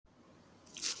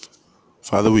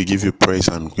Father, we give you praise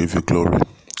and give you glory.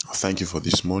 I thank you for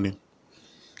this morning.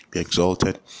 Be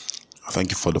exalted. I thank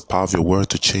you for the power of your word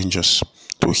to change us,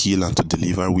 to heal and to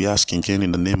deliver. We ask again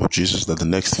in the name of Jesus that the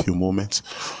next few moments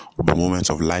will be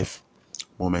moments of life,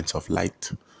 moments of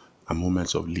light, and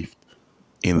moments of lift.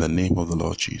 In the name of the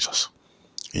Lord Jesus.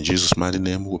 In Jesus' mighty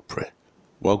name we pray.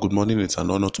 Well, good morning. It's an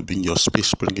honor to be in your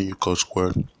space, bringing you God's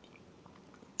word.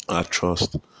 I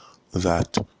trust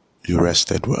that you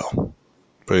rested well.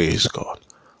 Praise God.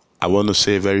 I want to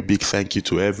say a very big thank you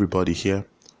to everybody here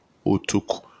who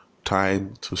took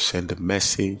time to send a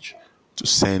message, to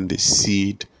send a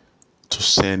seed, to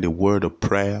send a word of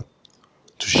prayer,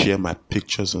 to share my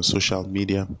pictures on social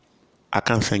media. I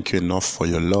can't thank you enough for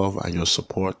your love and your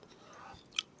support.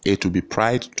 It would be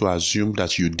pride to assume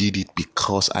that you did it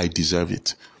because I deserve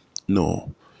it.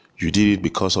 No, you did it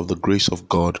because of the grace of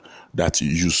God that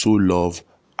you so love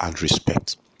and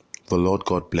respect. The Lord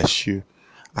God bless you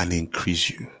and increase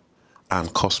you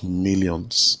and cause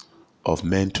millions of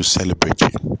men to celebrate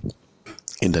you.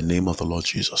 In the name of the Lord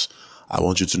Jesus, I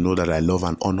want you to know that I love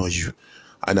and honor you,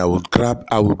 and I will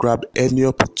grab any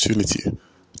opportunity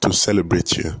to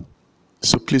celebrate you.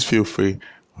 So please feel free,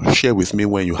 share with me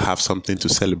when you have something to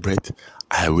celebrate.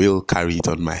 I will carry it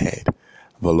on my head.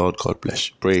 The Lord God bless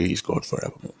you. Praise God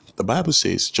forevermore. The Bible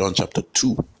says, John chapter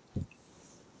 2,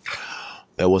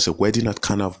 there was a wedding at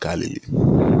Cana of Galilee.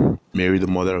 Mary, the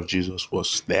mother of Jesus,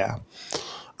 was there,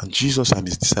 and Jesus and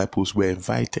his disciples were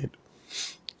invited.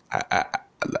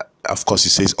 Of course,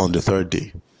 it says on the third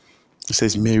day. It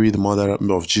says Mary, the mother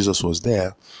of Jesus, was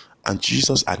there, and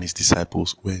Jesus and his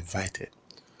disciples were invited.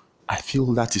 I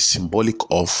feel that is symbolic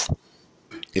of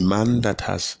a man that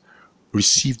has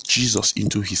received Jesus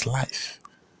into his life.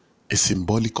 A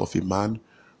symbolic of a man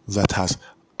that has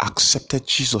accepted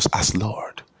Jesus as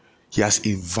Lord. He has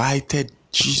invited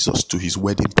Jesus to his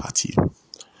wedding party.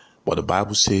 But the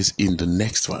Bible says in the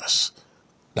next verse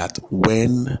that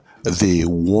when they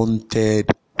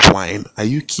wanted wine, are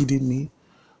you kidding me?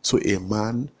 So a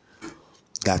man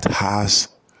that has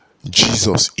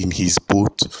Jesus in his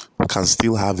boat can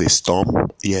still have a storm?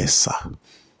 Yes, sir.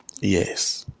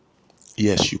 Yes,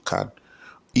 you can.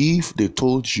 If they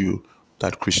told you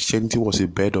that Christianity was a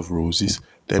bed of roses,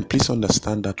 then please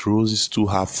understand that roses too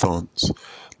have thorns.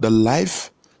 The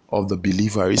life of the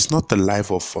believer is not the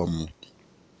life of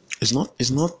it's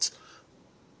not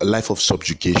a life of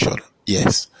subjugation.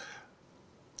 Yes,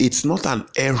 it's not an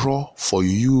error for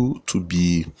you to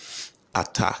be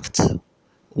attacked.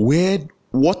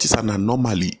 What is an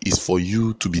anomaly is for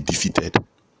you to be defeated.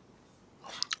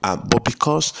 But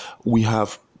because we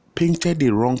have painted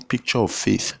a wrong picture of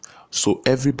faith, so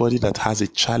everybody that has a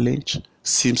challenge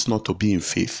seems not to be in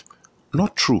faith.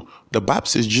 Not true. The Bible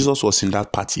says Jesus was in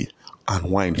that party and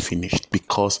wine finished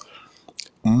because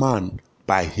man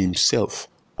by himself,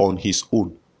 on his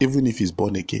own, even if he's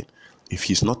born again, if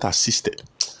he's not assisted.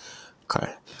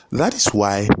 Okay. That is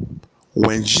why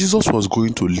when Jesus was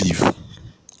going to leave,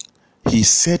 he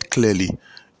said clearly,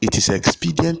 it is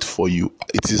expedient for you,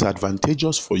 it is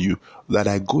advantageous for you that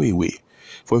I go away.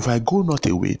 For if I go not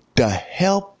away, the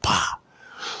helper.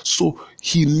 So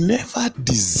he never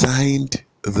designed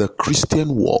the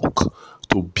Christian walk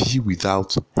to be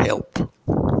without help.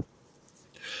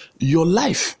 Your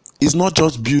life is not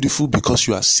just beautiful because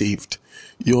you are saved.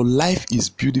 Your life is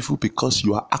beautiful because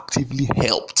you are actively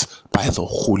helped by the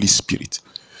Holy Spirit.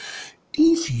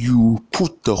 If you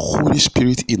put the Holy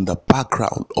Spirit in the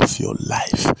background of your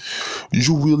life,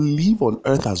 you will live on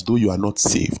earth as though you are not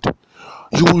saved.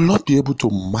 You will not be able to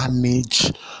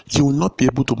manage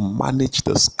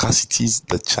the scarcities,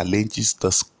 the challenges,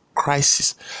 the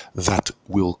crisis that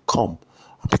will come.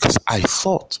 Because I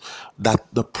thought that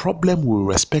the problem will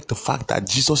respect the fact that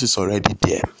Jesus is already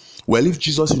there. Well, if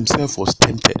Jesus himself was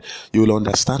tempted, you will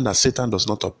understand that Satan does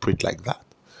not operate like that.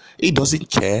 He doesn't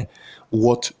care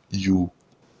what you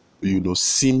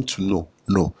seem to know.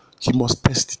 No, he must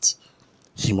test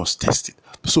it.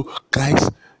 So, guys,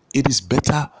 it is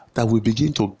better that we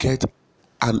begin to get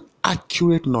an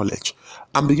accurate knowledge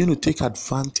and begin to take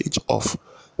advantage of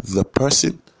the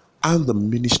person and the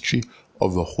ministry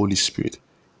of the Holy Spirit.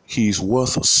 He is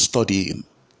worth studying.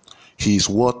 He is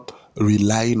worth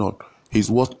relying on. He is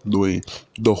worth knowing.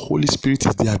 The Holy Spirit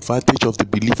is the advantage of the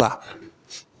believer.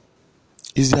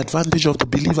 Is the advantage of the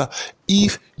believer.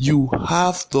 If you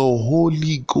have the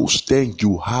Holy Ghost, then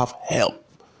you have help.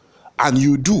 And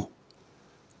you do.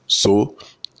 So,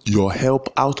 your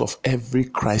help out of every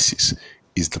crisis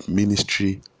is the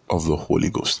ministry of the Holy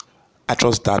Ghost. I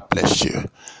trust that bless you.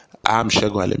 I'm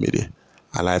Segun Alemide,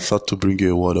 and I thought to bring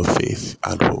you a word of faith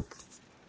and hope.